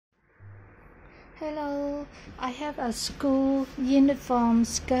Hello, I have a school uniform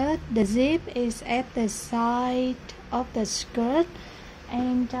skirt. The zip is at the side of the skirt,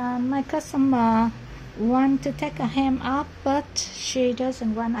 and my customer want to take a hem up, but she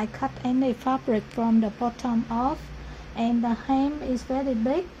doesn't want I cut any fabric from the bottom off, and the hem is very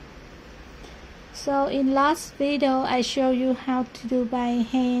big. So in last video I show you how to do by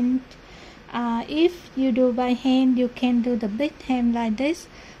hand. If you do by hand, you can do the big hem like this,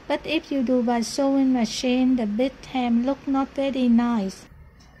 but if you do by sewing machine, the big hem look not very nice.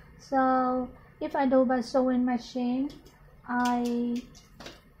 So if I do by sewing machine, I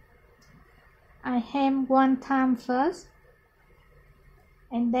hem one time first,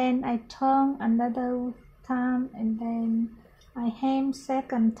 and then I turn another time, and then I hem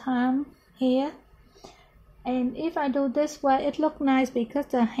second time here. And if I do this way, it look nice because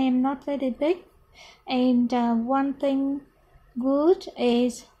the hem not very big. And one thing good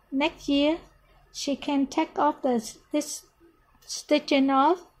is next year she can take off this stitching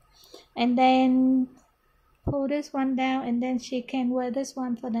off, and then pull this one down, and then she can wear this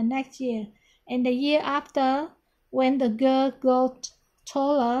one for the next year. And the year after, when the girl got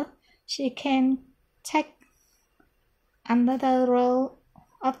taller, she can take another row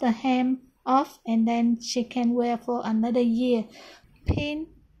of the hem off, and then she can wear for another year. Pin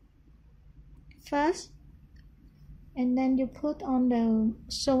first, and then you put on the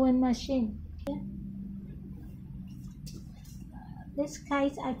sewing machine. This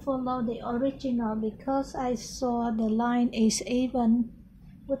case I follow the original because I saw the line is even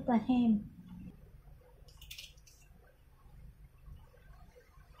with the hem.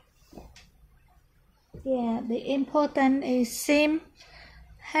 Yeah, the important is seam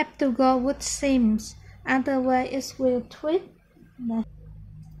have to go with seams, otherwise it will twist.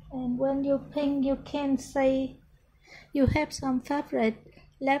 And when you pin, you can say you have some fabric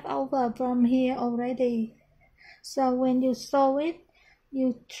left over from here already. So when you sew it,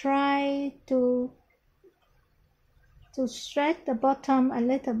 you try to stretch the bottom a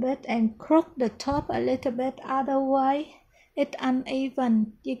little bit and crook the top a little bit, otherwise it's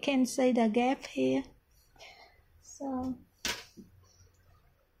uneven. You can see the gap here. So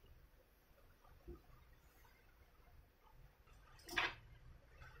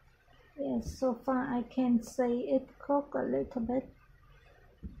yes, so far I can see it crook a little bit.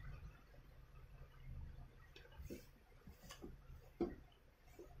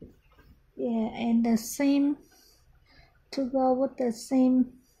 Yeah, and the seam to go with the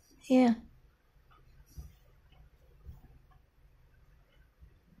seam here.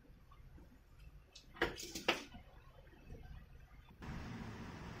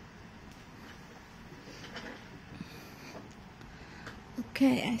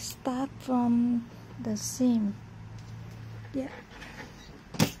 Okay, I start from the seam. Yeah,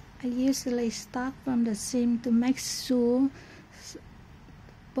 I usually start from the seam to make sure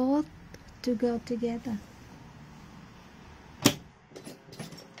both to go together.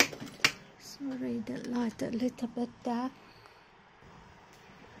 Sorry, the light a little bit dark.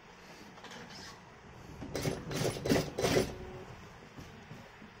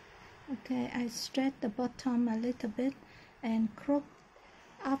 Okay, I stretch the bottom a little bit and crook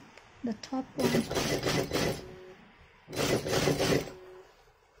up the top one.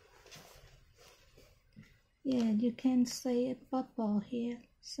 Yeah, you can see it bubble here.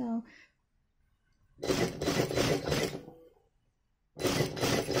 So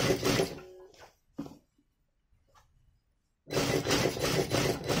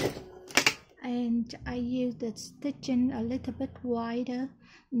and I use the stitching a little bit wider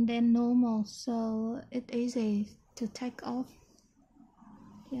than normal, so it's easy to take off.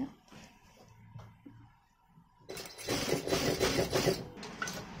 Yeah.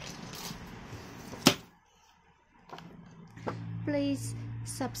 Please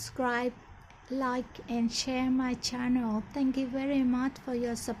subscribe, like and share my channel. Thank you very much for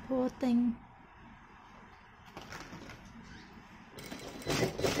your supporting.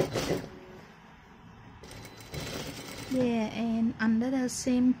 Yeah, and under the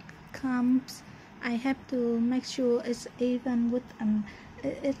seam comes, I have to make sure it's even with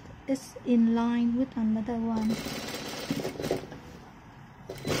it's in line with another one.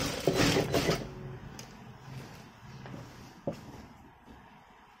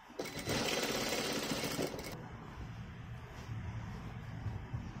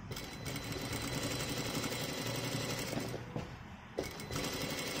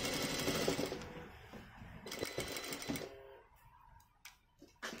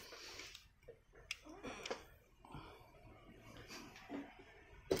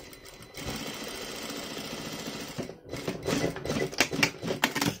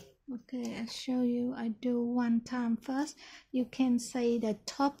 Okay, I'll show you. I do one time first. You can see the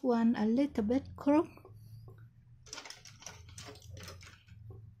top one a little bit crooked.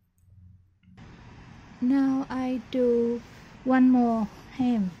 Now I do one more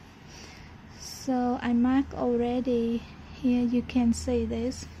hem. So I mark already here. You can see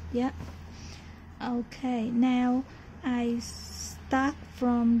this. Yeah. Okay, now I start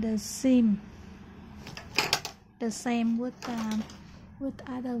from the seam. The same with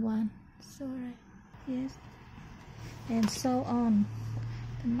other one. Sorry. Yes. And so on.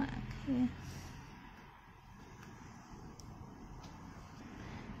 The mark here.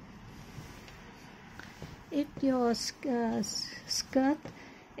 If your skirt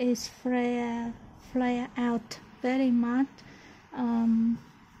is flare out very much,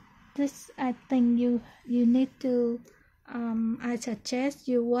 this I think you need to I suggest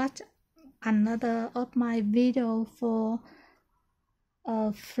you watch another of my video for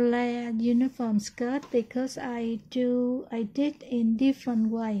a flare uniform skirt, because I did in different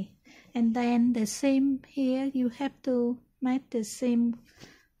way. And then the seam here, you have to make the seam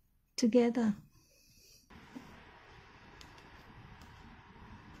together.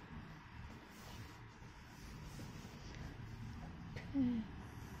 Okay.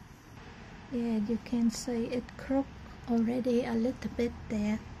 Yeah, you can see it crooked already a little bit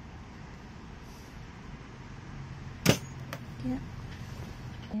there. Yeah.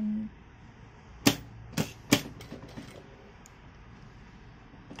 And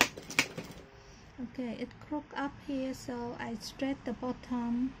okay, it crooked up here, so I straight the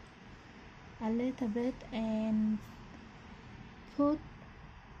bottom a little bit and put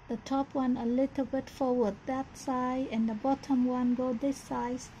the top one a little bit forward that side, and the bottom one go this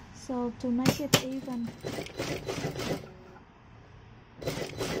side, so to make it even.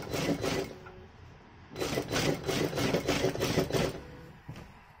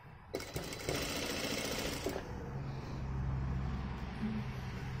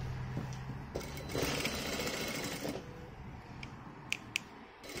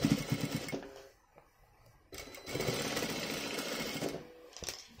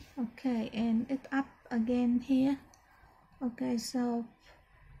 Okay, and it up again here. Okay, so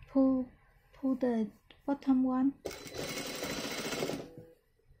pull the bottom one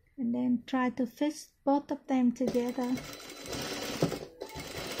and then try to fix both of them together.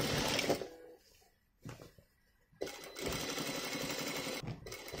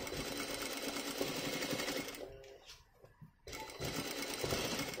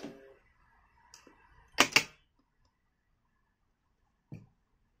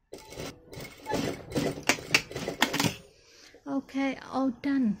 Okay, all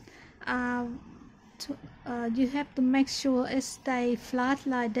done. You have to make sure it stay flat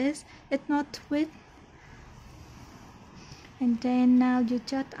like this, it's not twist. And then now you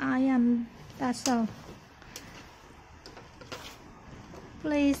just iron. That's all.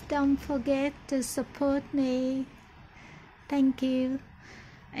 Please don't forget to support me. Thank you.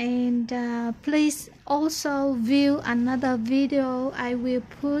 And please also view another video. I will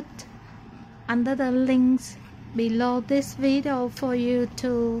put another links below this video for you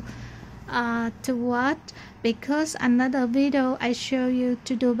to watch, because another video I show you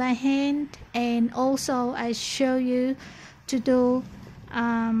to do by hand, and also I show you to do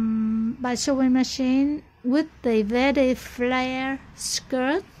by sewing machine with the very flare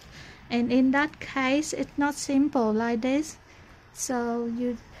skirt, and in that case it's not simple like this. So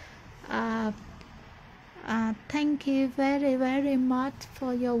you thank you very much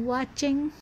for your watching.